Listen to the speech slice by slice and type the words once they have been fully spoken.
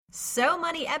So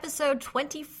Money episode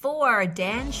 24,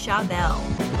 Dan Schawbel.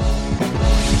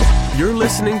 You're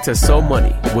listening to So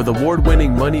Money with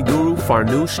award-winning money guru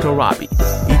Farnoosh Torabi.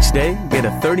 Each day, get a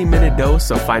 30-minute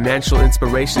dose of financial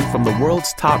inspiration from the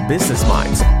world's top business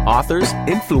minds, authors,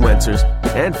 influencers,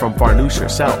 and from Farnoosh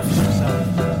herself.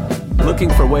 Looking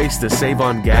for ways to save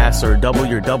on gas or double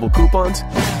your double coupons?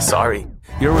 Sorry,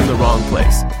 you're in the wrong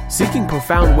place. Seeking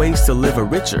profound ways to live a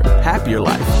richer, happier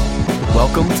life.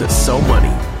 Welcome to So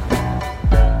Money.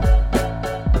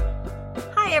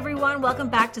 Welcome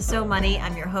back to So Money.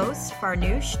 I'm your host,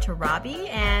 Farnoosh Torabi,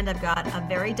 and I've got a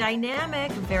very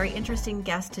dynamic, very interesting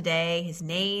guest today. His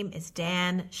name is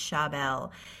Dan Schawbel.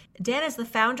 Dan is the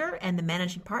founder and the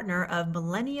managing partner of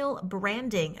Millennial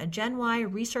Branding, a Gen Y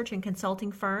research and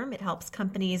consulting firm. It helps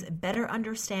companies better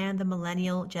understand the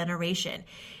millennial generation.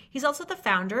 He's also the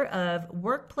founder of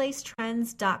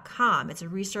workplacetrends.com. It's a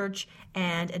research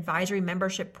and advisory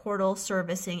membership portal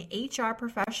servicing HR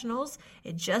professionals.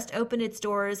 It just opened its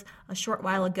doors a short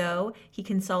while ago. He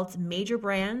consults major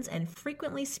brands and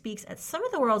frequently speaks at some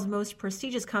of the world's most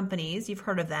prestigious companies. You've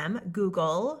heard of them: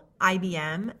 Google,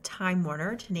 IBM, Time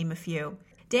Warner, to name a few.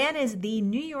 Dan is the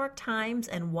New York Times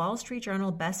and Wall Street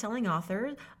Journal bestselling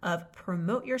author of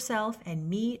Promote Yourself and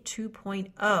Me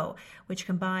 2.0, which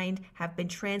combined have been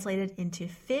translated into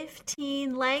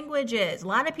 15 languages. A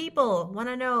lot of people want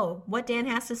to know what Dan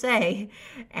has to say,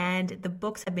 and the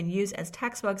books have been used as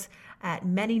textbooks at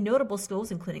many notable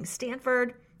schools, including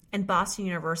Stanford and Boston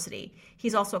University.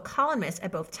 He's also a columnist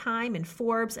at both Time and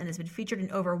Forbes and has been featured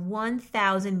in over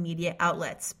 1,000 media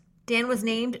outlets. Dan was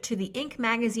named to the Inc.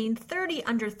 magazine 30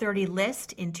 Under 30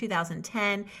 list in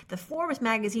 2010, the Forbes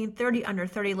magazine 30 Under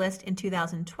 30 list in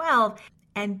 2012,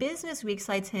 and Business Week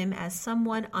cites him as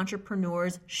someone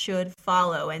entrepreneurs should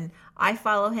follow. And I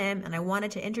follow him, and I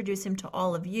wanted to introduce him to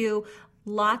all of you.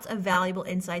 Lots of valuable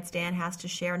insights Dan has to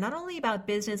share, not only about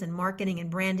business and marketing and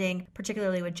branding,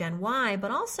 particularly with Gen Y, but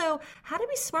also how to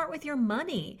be smart with your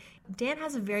money. Dan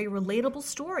has a very relatable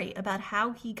story about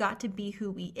how he got to be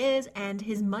who he is and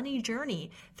his money journey.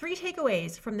 3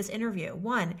 takeaways from this interview.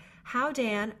 1, how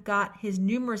Dan got his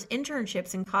numerous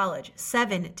internships in college,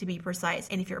 7 to be precise.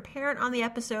 And if you're a parent on the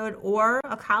episode or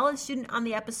a college student on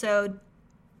the episode,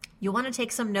 you'll want to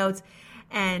take some notes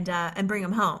and bring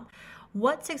them home.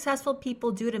 What successful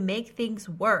people do to make things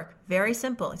work. Very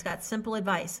simple. It's got simple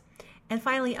advice. And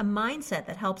finally, a mindset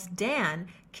that helps Dan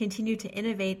continue to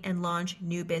innovate and launch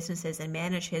new businesses and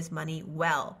manage his money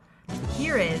well.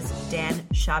 Here is Dan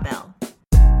Schawbel.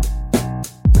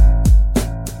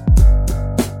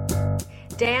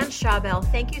 Dan Schawbel,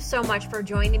 thank you so much for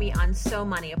joining me on So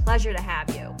Money. A pleasure to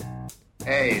have you.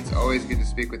 Hey, it's always good to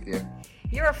speak with you.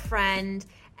 You're a friend,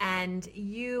 and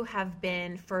you have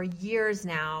been for years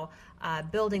now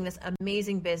building this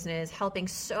amazing business, helping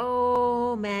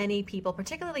so many people,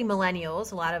 particularly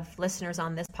millennials, a lot of listeners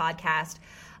on this podcast,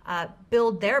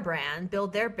 build their brand,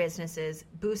 build their businesses,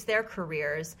 boost their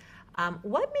careers.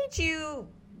 What made you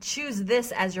choose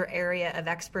this as your area of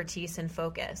expertise and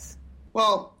focus?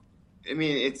 Well, I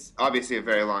mean, it's obviously a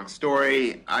very long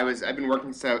story. I've been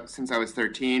working since I was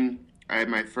 13. I had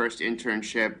my first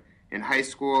internship in high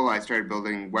school. I started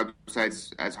building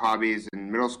websites as hobbies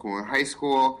in middle school and high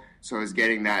school. So I was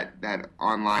getting that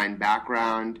online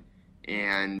background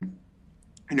and,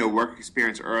 work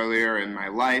experience earlier in my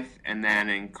life. And then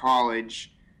in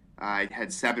college, I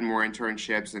had 7 more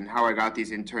internships. And how I got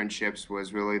these internships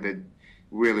was really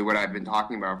what I've been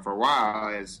talking about for a while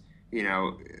is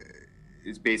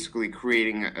basically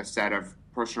creating a set of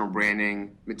personal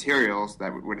branding materials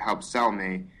that would help sell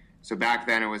me. So back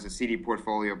then it was a CD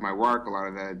portfolio of my work, a lot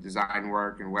of the design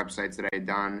work and websites that I had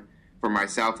done for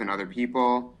myself and other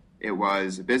people. It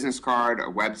was a business card, a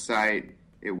website.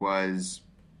 It was,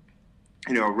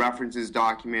 a references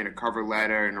document, a cover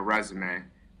letter, and a resume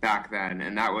back then.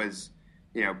 And that was,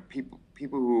 people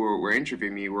who were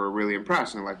interviewing me were really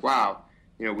impressed. And they're like, wow,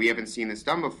 we haven't seen this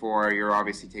done before. You're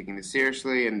obviously taking this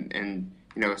seriously. And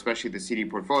especially the CD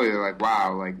portfolio, they're like,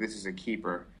 wow, like this is a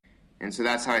keeper. And so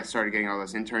that's how I started getting all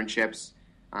those internships.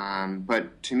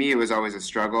 But to me, it was always a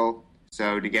struggle.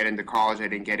 So to get into college, I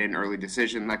didn't get in early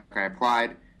decision like I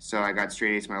applied. So I got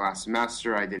straight A's my last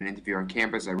semester. I did an interview on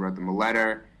campus. I wrote them a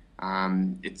letter.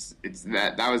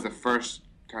 That was the first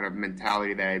kind of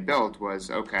mentality that I built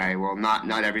was, okay, well,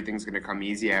 not everything's going to come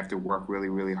easy. I have to work really,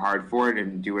 really hard for it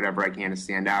and do whatever I can to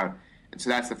stand out. And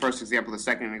so that's the first example. The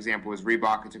second example was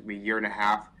Reebok. It took me a year and a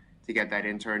half to get that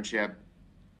internship.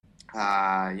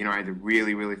 I had to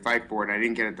really, really fight for it. And I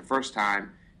didn't get it the first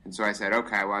time. And so I said,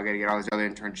 okay, well, I got to get all these other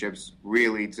internships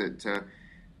really to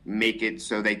make it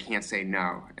so they can't say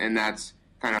no. And that's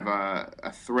kind of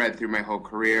a thread through my whole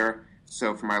career.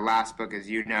 So for my last book, as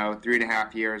you know,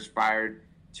 3.5 years, fired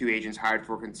 2 agents, hired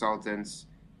 4 consultants,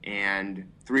 and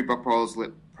 3 proposals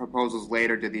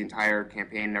later, did the entire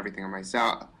campaign and everything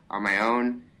on my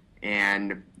own,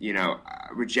 and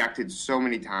rejected so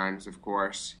many times, of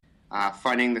course.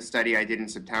 Funding the study I did in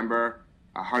September,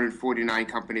 149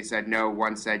 companies said no,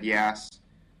 1 said yes.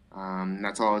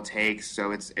 That's all it takes.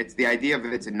 So it's the idea of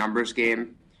it's a numbers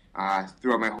game.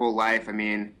 Throughout my whole life, I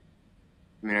mean,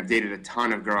 I've dated a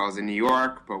ton of girls in New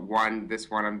York, but this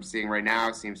one I'm seeing right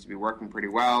now seems to be working pretty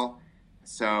well.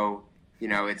 So,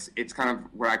 it's kind of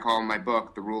what I call in my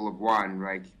book, the rule of one.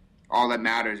 Like, all that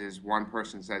matters is one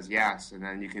person says yes, and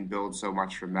then you can build so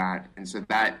much from that. And so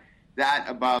that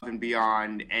above and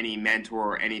beyond any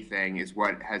mentor or anything is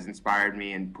what has inspired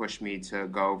me and pushed me to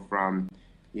go from,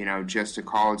 just a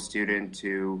college student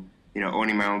to,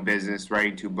 owning my own business,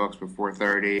 writing 2 books before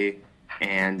 30,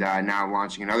 and now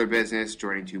launching another business,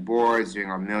 joining 2 boards,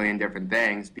 doing a million different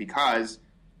things because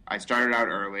I started out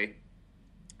early.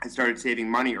 I started saving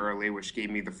money early, which gave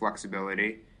me the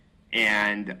flexibility,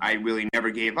 and I really never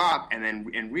gave up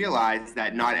and realized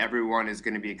that not everyone is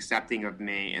going to be accepting of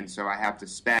me, and so I have to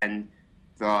spend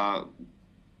my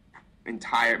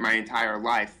entire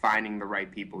life finding the right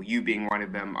people, you being one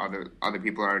of them, other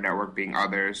people in our network being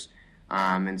others.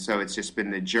 And so it's just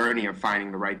been the journey of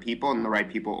finding the right people and the right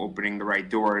people opening the right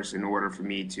doors in order for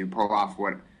me to pull off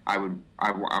what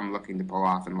I'm looking to pull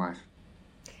off in life.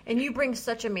 And you bring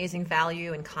such amazing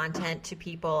value and content to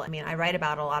people. I mean, I write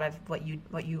about a lot of what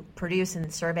you produce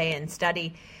and survey and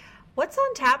study. What's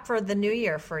on tap for the new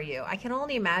year for you? I can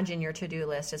only imagine your to-do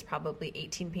list is probably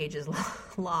 18 pages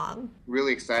long.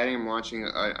 Really exciting. I'm launching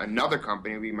another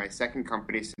company. It'll be my second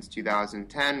company since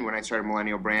 2010 when I started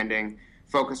Millennial Branding,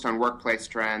 focused on workplace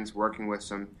trends, working with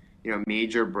some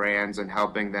major brands and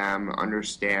helping them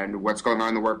understand what's going on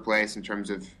in the workplace in terms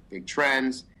of big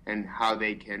trends and how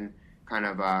they can kind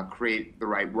of create the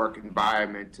right work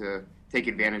environment to take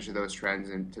advantage of those trends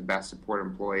and to best support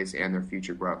employees and their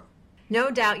future growth. No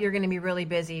doubt you're going to be really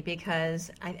busy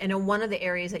because I know one of the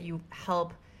areas that you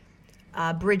help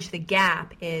bridge the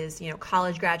gap is,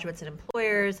 college graduates and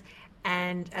employers.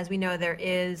 And as we know, there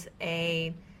is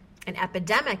an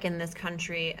epidemic in this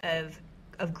country of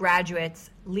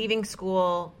graduates leaving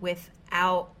school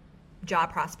without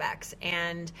job prospects.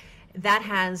 And that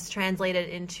has translated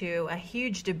into a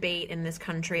huge debate in this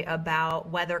country about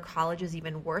whether college is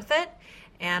even worth it.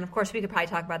 And of course, we could probably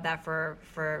talk about that for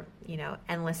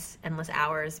endless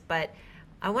hours. But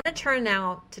I want to turn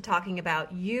now to talking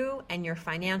about you and your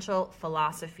financial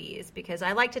philosophies, because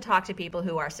I like to talk to people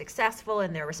who are successful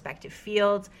in their respective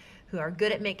fields, who are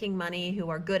good at making money, who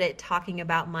are good at talking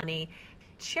about money.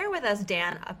 Share with us,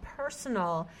 Dan, a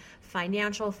personal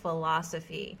financial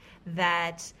philosophy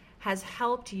that has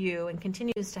helped you and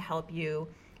continues to help you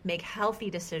make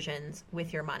healthy decisions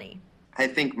with your money. I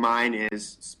think mine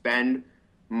is spend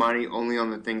money only on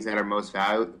the things that are most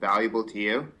valuable to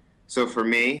you. So for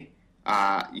me,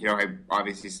 I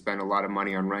obviously spend a lot of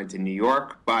money on rent in New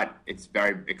York, but it's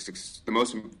the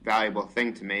most valuable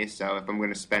thing to me. So if I'm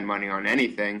going to spend money on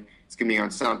anything, it's going to be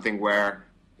on something where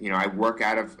I work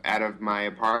out of my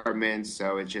apartment.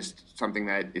 So it's just something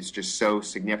that is just so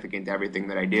significant to everything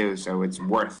that I do. So it's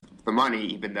worth the money,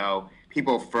 even though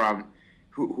people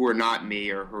who are not me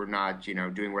or who are not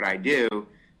doing what I do,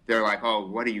 they're like, oh,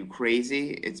 what are you,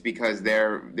 crazy? It's because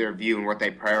their view and what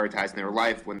they prioritize in their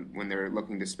life when they're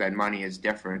looking to spend money is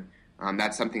different.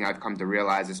 That's something I've come to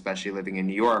realize, especially living in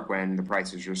New York when the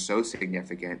prices are so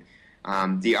significant.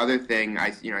 The other thing,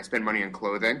 I spend money on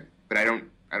clothing, but I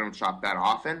don't shop that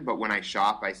often. But when I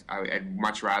shop, I'd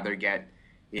much rather get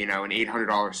an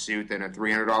 $800 suit than a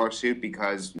 $300 suit,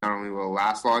 because not only will it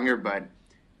last longer, but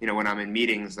when I'm in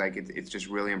meetings, like it's just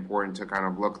really important to kind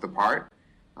of look the part.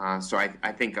 So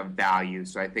I think of value.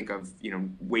 So I think of,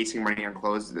 wasting money on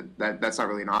clothes. That's not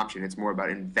really an option. It's more about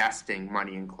investing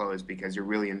money in clothes because you're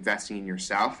really investing in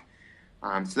yourself.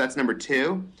 So that's number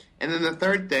 2. And then the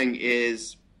third thing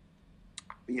is,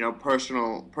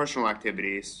 personal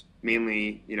activities,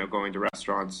 mainly, going to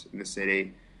restaurants in the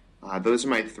city. Those are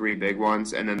my 3 big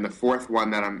ones. And then the 4th one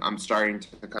that I'm starting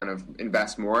to kind of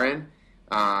invest more in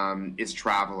is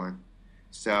traveling.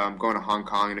 So I'm going to Hong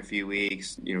Kong in a few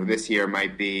weeks. This year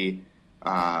might be,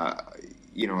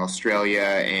 Australia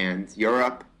and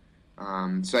Europe.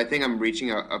 So I think I'm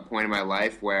reaching a point in my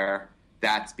life where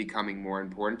that's becoming more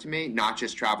important to me, not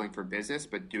just traveling for business,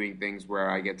 but doing things where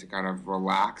I get to kind of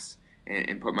relax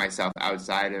and put myself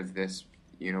outside of this,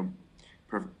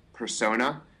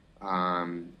 persona.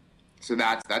 So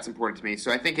that's important to me.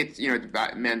 So I think it's,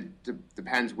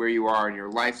 depends where you are in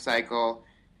your life cycle.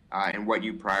 and what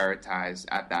you prioritize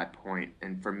at that point.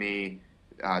 And for me,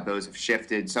 those have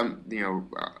shifted. The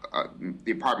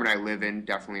apartment I live in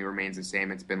definitely remains the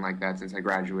same. It's been like that since I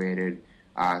graduated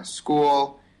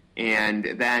school.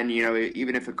 And then,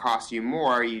 even if it costs you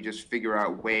more, you just figure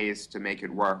out ways to make it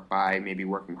work by maybe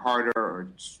working harder or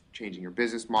changing your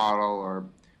business model or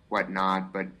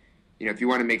whatnot. But, if you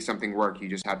want to make something work,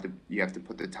 you have to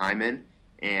put the time in.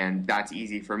 And that's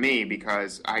easy for me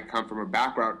because I come from a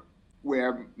background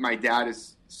where my dad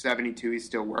is 72. He's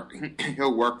still working.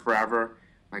 He'll work forever.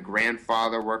 My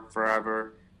grandfather worked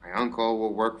forever. My uncle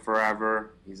will work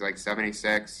forever. He's like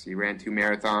 76. He ran 2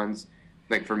 marathons.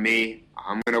 Like for me,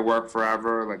 I'm going to work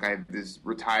forever. Like I have this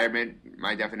retirement.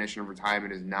 My definition of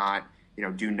retirement is not,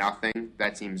 do nothing.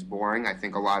 That seems boring. I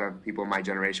think a lot of people in my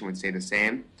generation would say the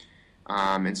same.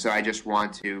 And so I just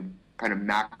want to kind of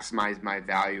maximize my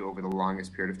value over the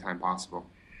longest period of time possible.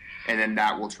 And then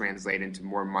that will translate into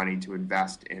more money to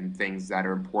invest in things that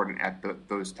are important at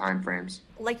those time frames.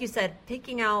 Like you said,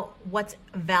 picking out what's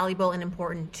valuable and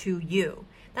important to you.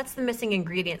 That's the missing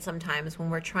ingredient sometimes when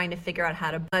we're trying to figure out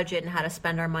how to budget and how to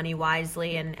spend our money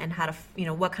wisely and how to,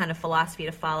 what kind of philosophy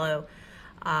to follow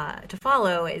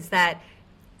is that,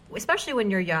 especially when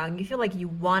you're young, you feel like you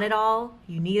want it all,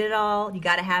 you need it all, you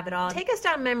got to have it all. Take us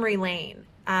down memory lane.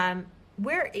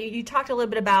 Where you talked a little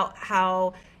bit about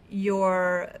how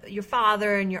your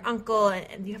father and your uncle,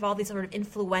 and you have all these sort of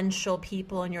influential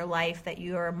people in your life that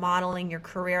you are modeling your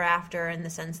career after, in the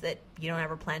sense that you don't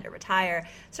ever plan to retire.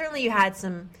 Certainly you had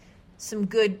some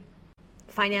good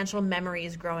financial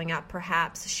memories growing up,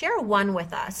 perhaps. Share one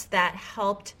with us that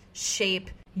helped shape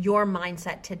your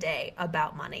mindset today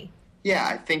about money. Yeah,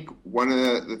 I think one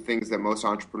of the things that most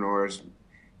entrepreneurs,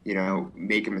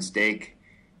 make a mistake.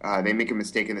 They make a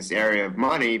mistake in this area of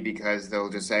money because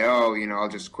they'll just say, I'll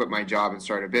just quit my job and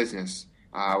start a business.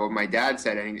 What my dad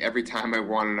said, every time I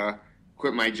wanted to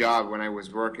quit my job when I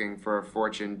was working for a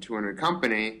Fortune 200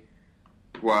 company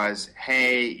was,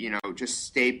 hey, just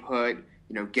stay put,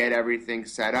 get everything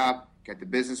set up, get the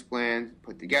business plan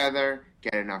put together,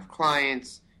 get enough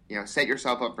clients, set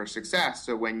yourself up for success.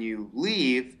 So when you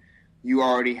leave, you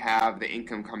already have the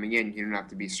income coming in. You don't have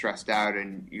to be stressed out,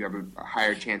 and you have a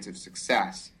higher chance of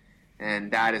success.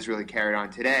 And that is really carried on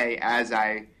today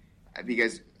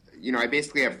because I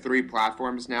basically have 3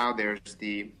 platforms now. There's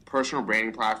the personal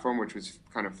branding platform, which was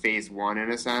kind of phase 1 in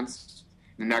a sense.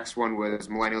 The next one was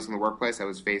Millennials in the Workplace. That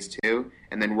was phase 2.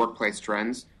 And then Workplace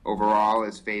Trends overall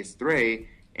is phase 3.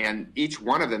 And each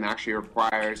one of them actually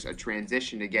requires a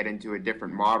transition to get into a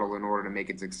different model in order to make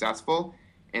it successful.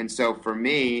 And so for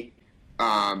me,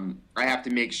 I have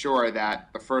to make sure that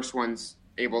the first one's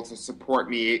able to support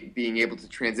me being able to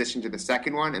transition to the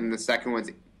second one, and the second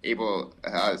one's able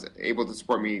to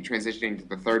support me transitioning to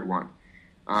the third one.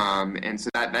 And so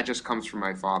that just comes from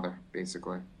my father,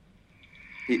 basically.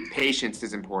 Patience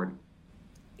is important.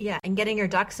 Yeah, and getting your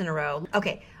ducks in a row.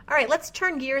 Okay, all right, let's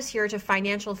turn gears here to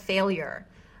financial failure.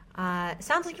 It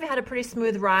sounds like you've had a pretty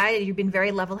smooth ride. You've been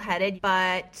very level-headed,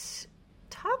 but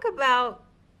talk about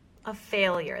a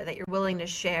failure that you're willing to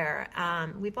share.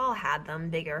 We've all had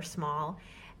them, big or small,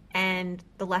 and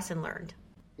the lesson learned.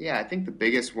 Yeah, I think the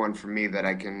biggest one for me that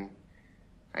I can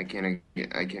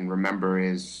remember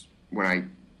is when I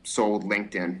sold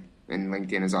LinkedIn, and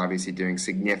LinkedIn is obviously doing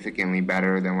significantly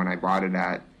better than when I bought it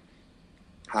at.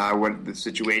 What the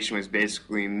situation was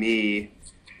basically me,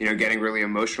 getting really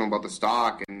emotional about the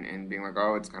stock and being like,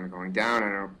 it's kind of going down. I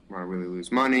don't want to really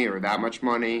lose money or that much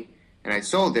money. And I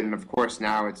sold it, and of course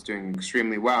now it's doing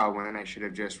extremely well when I should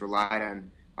have just relied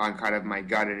on kind of my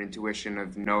gut and intuition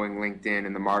of knowing LinkedIn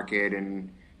and the market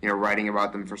and writing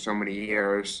about them for so many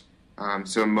years.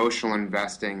 So emotional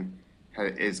investing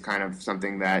is kind of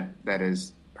something that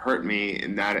has hurt me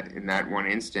in that one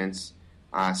instance.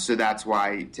 So that's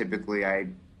why typically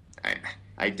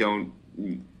I don't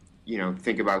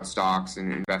think about stocks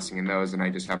and investing in those, and I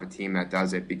just have a team that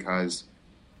does it because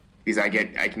I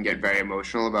can get very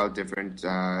emotional about different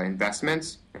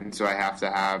investments, and so I have to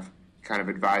have kind of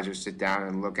advisors sit down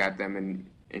and look at them and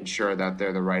ensure that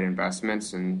they're the right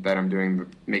investments and that I'm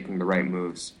making the right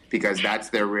moves, because that's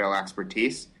their real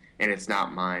expertise and it's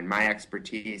not mine. My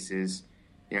expertise is,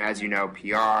 as you know,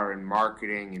 PR and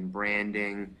marketing and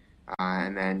branding,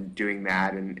 and then doing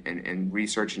that and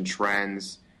research and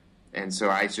trends. And so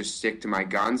I just stick to my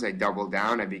guns. I double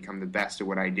down. I become the best at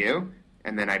what I do.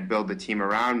 And then I build the team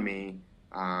around me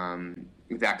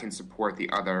that can support the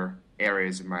other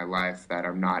areas of my life that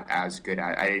I'm not as good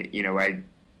at. I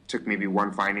took maybe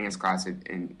one finance class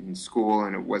in school,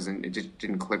 and it just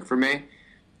didn't click for me.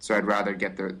 So I'd rather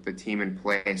get the team in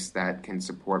place that can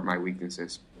support my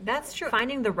weaknesses. That's true.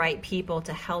 Finding the right people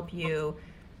to help you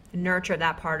nurture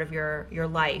that part of your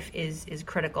life is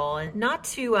critical. And not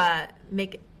to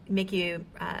make you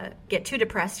get too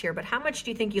depressed here, but how much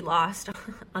do you think you lost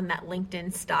on that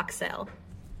LinkedIn stock sale?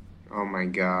 Oh my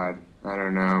God, I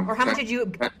don't know. Or how much did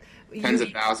you? Tens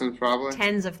of thousands, probably.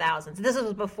 Tens of thousands. This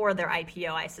was before their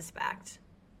IPO, I suspect.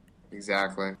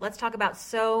 Exactly. Let's talk about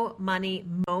So Money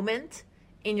moment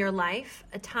in your life,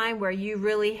 a time where you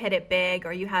really hit it big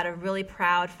or you had a really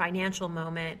proud financial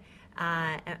moment,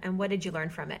 and what did you learn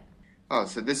from it? Oh,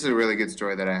 so this is a really good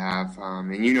story that I have.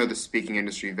 And you know the speaking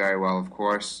industry very well, of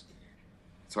course.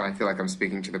 So I feel like I'm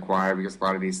speaking to the choir because a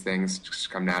lot of these things just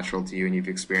come natural to you and you've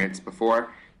experienced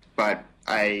before. But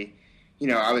I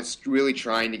was really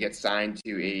trying to get signed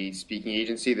to a speaking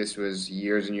agency. This was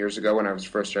years and years ago when I was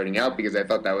first starting out because I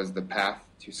thought that was the path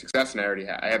to success. And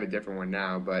I have a different one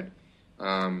now, but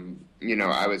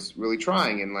I was really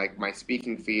trying, and like my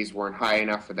speaking fees weren't high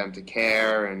enough for them to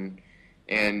care,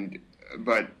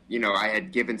 but I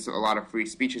had given a lot of free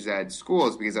speeches at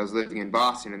schools because I was living in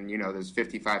Boston, and there's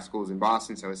 55 schools in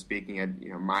Boston, so I was speaking at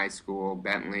my school,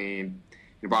 Bentley,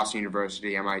 Boston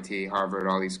University, MIT, Harvard,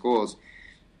 all these schools.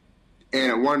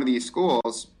 And at one of these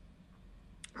schools,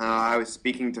 I was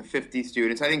speaking to 50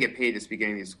 students. I didn't get paid to speak at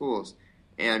any of these schools.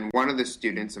 And one of the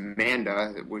students,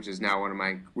 Amanda, which is now one of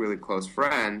my really close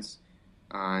friends,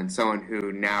 and someone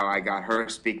who now I got her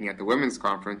speaking at the women's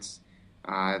conference,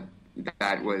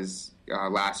 that was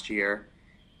last year,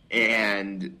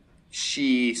 and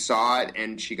she saw it,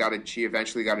 and she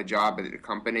eventually got a job at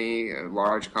a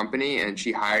large company, and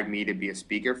she hired me to be a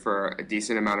speaker for a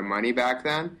decent amount of money back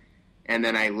then, and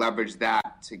then I leveraged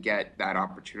that to get that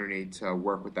opportunity to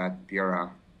work with that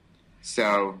bureau.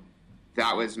 So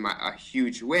that was a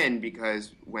huge win,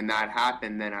 because when that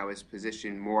happened, then I was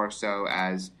positioned more so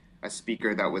as a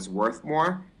speaker that was worth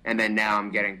more, and then now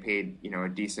I'm getting paid, a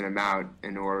decent amount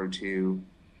in order to,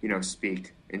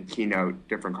 speak and keynote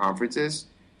different conferences.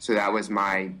 So that was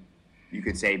my, you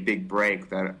could say, big break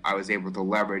that I was able to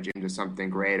leverage into something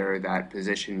greater that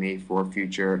positioned me for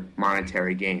future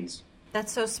monetary gains.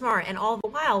 That's so smart. And all the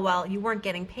while you weren't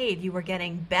getting paid, you were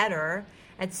getting better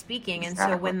at speaking.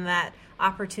 Exactly. And so when that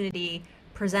opportunity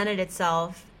presented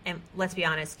itself, and let's be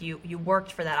honest, you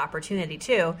worked for that opportunity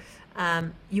too,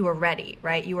 you were ready,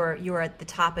 right? You were at the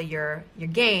top of your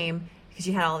game because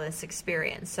you had all this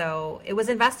experience. So it was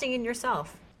investing in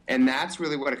yourself. And that's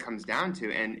really what it comes down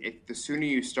to. And the sooner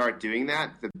you start doing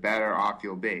that, the better off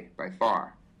you'll be, by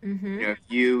far. Mm-hmm.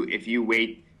 If you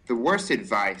wait, the worst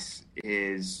advice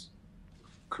is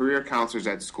career counselors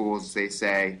at schools. They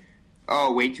say,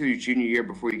 "Oh, wait till your junior year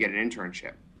before you get an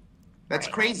internship." That's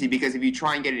right. Crazy, because if you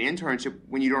try and get an internship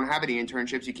when you don't have any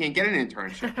internships, you can't get an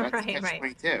internship. That's right.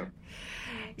 22.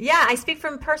 Yeah, I speak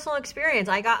from personal experience.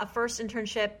 I got a first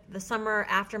internship the summer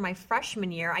after my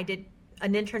freshman year. I did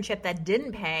an internship that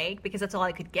didn't pay because that's all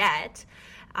I could get,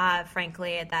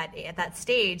 frankly, at that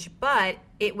stage. But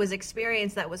it was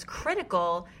experience that was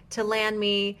critical to land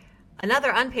me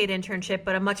another unpaid internship,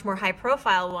 but a much more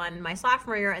high-profile one my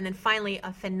sophomore year, and then finally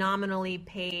a phenomenally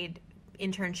paid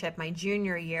internship my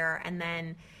junior year. And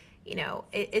then,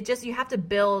 it just, you have to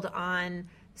build on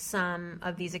some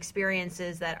of these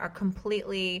experiences that are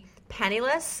completely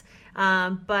penniless,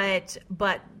 but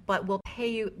will pay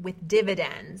you with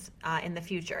dividends in the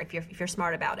future if you're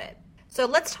smart about it. So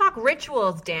let's talk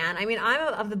rituals, Dan. I mean,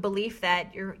 I'm of the belief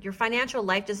that your financial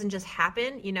life doesn't just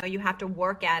happen. You have to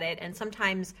work at it, and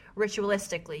sometimes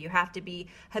ritualistically. You have to be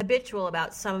habitual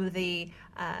about some of the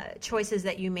choices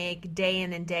that you make day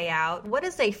in and day out. What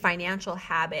is a financial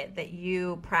habit that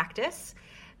you practice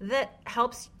that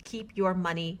helps keep your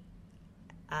money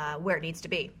where it needs to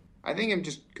be? I think I'm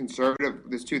just conservative.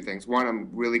 There's two things. One, I'm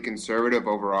really conservative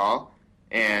overall.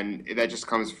 And that just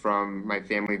comes from my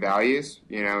family values.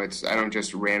 I don't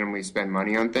just randomly spend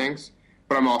money on things,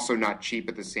 but I'm also not cheap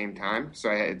at the same time.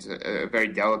 So it's a very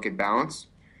delicate balance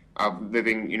of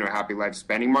living, a happy life,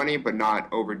 spending money, but not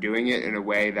overdoing it in a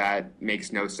way that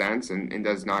makes no sense and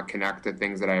does not connect to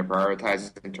things that I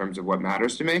prioritize in terms of what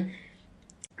matters to me.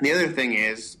 The other thing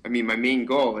is, my main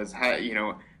goal is,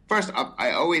 first,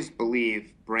 I always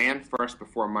believe brand first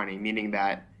before money, meaning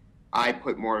that I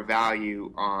put more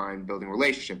value on building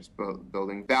relationships,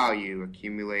 building value,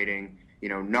 accumulating,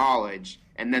 knowledge,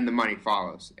 and then the money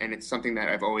follows. And it's something that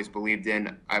I've always believed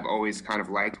in. I've always kind of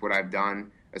liked what I've done,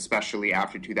 especially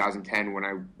after 2010 when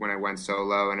I went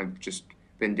solo, and I've just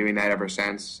been doing that ever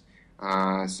since.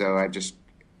 So I just,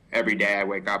 every day I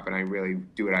wake up and I really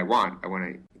do what I want. I want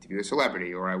to interview a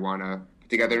celebrity, or I want to put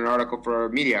together an article for a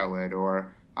media outlet,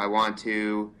 or I want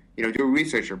to, do a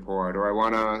research report, or I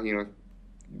want to,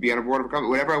 be on a board of a company.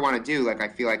 Whatever I want to do, I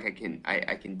feel like I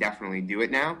can definitely do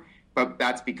it now. But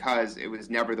that's because it was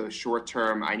never those short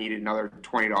term, I needed another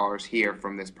 $20 here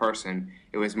from this person.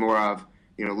 It was more of,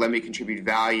 let me contribute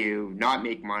value, not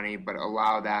make money, but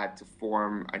allow that to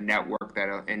form a network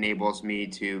that enables me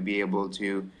to be able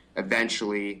to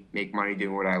eventually make money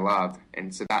doing what I love.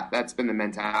 And so that's been the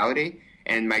mentality.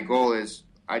 And my goal is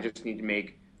I just need to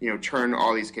make, turn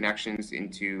all these connections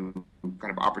into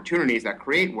kind of opportunities that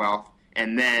create wealth.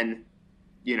 And then,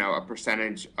 a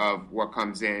percentage of what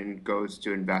comes in goes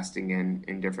to investing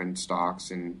in different stocks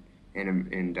and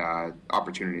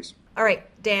opportunities. All right,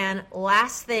 Dan,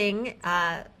 last thing,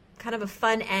 kind of a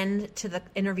fun end to the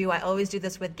interview. I always do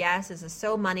this with guests, is a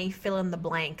So Money, fill in the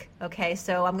blank. Okay,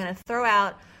 so I'm going to throw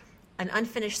out an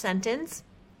unfinished sentence,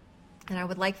 and I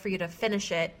would like for you to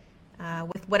finish it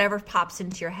with whatever pops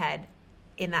into your head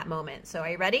in that moment. So are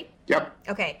you ready? Yep.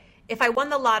 Okay, if I won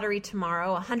the lottery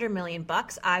tomorrow, $100 million,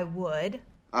 I would...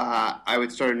 I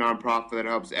would start a nonprofit that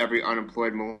helps every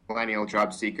unemployed millennial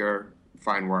job seeker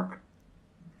find work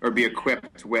or be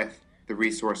equipped with the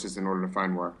resources in order to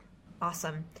find work.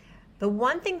 Awesome. The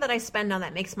one thing that I spend on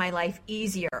that makes my life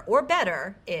easier or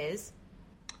better is?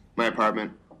 My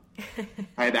apartment.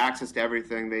 I have access to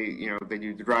everything. They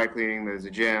do the dry cleaning, there's a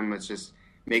gym. It's just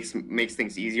makes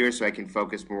things easier so I can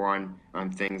focus more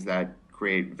on things that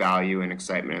create value and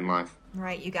excitement in life.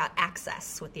 Right, you got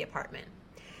access with the apartment.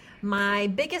 My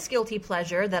biggest guilty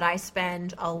pleasure that I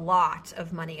spend a lot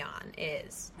of money on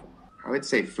is? I would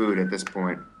say food at this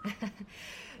point.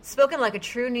 Spoken like a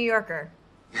true New Yorker.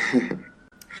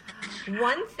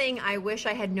 One thing I wish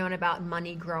I had known about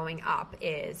money growing up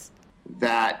is?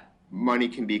 That money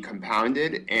can be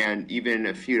compounded, and even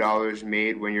a few dollars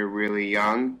made when you're really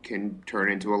young can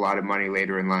turn into a lot of money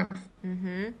later in life.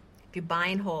 Mm-hmm. If you buy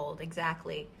and hold,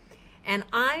 exactly. And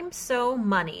I'm so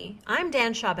money. I'm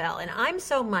Dan Schawbel, and I'm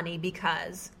so money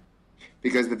because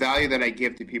the value that I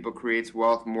give to people creates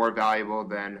wealth more valuable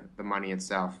than the money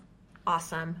itself.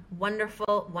 Awesome.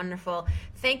 Wonderful, wonderful.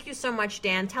 Thank you so much,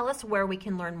 Dan. Tell us where we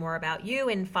can learn more about you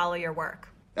and follow your work.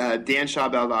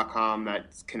 DanSchawbel.com,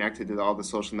 that's connected to all the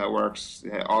social networks,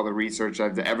 all the research,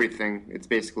 everything. It's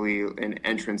basically an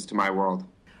entrance to my world.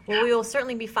 Well, we will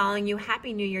certainly be following you.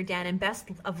 Happy New Year, Dan, and best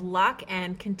of luck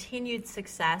and continued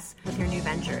success with your new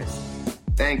ventures.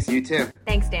 Thanks, you too.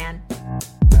 Thanks, Dan.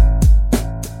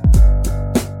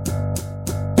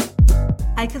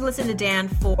 I could listen to Dan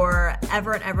for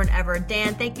ever and ever and ever.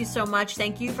 Dan, thank you so much.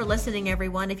 Thank you for listening,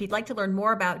 everyone. If you'd like to learn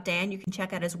more about Dan, you can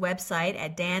check out his website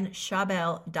at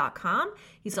danschawbel.com.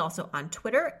 He's also on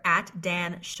Twitter at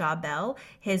Dan Schawbel.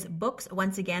 His books,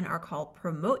 once again, are called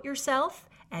Promote Yourself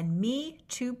and Me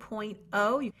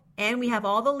 2.0. And we have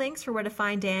all the links for where to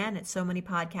find Dan at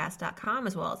SoManyPodcasts.com,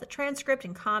 as well as the transcript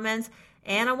and comments.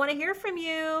 And I want to hear from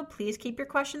you. Please keep your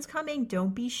questions coming.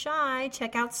 Don't be shy.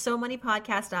 Check out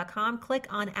SoManyPodcasts.com. Click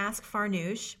on Ask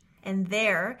Farnoosh. And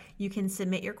there you can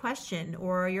submit your question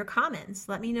or your comments.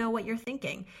 Let me know what you're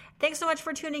thinking. Thanks so much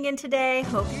for tuning in today.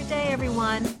 Hope your day,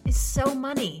 everyone, is so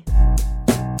money.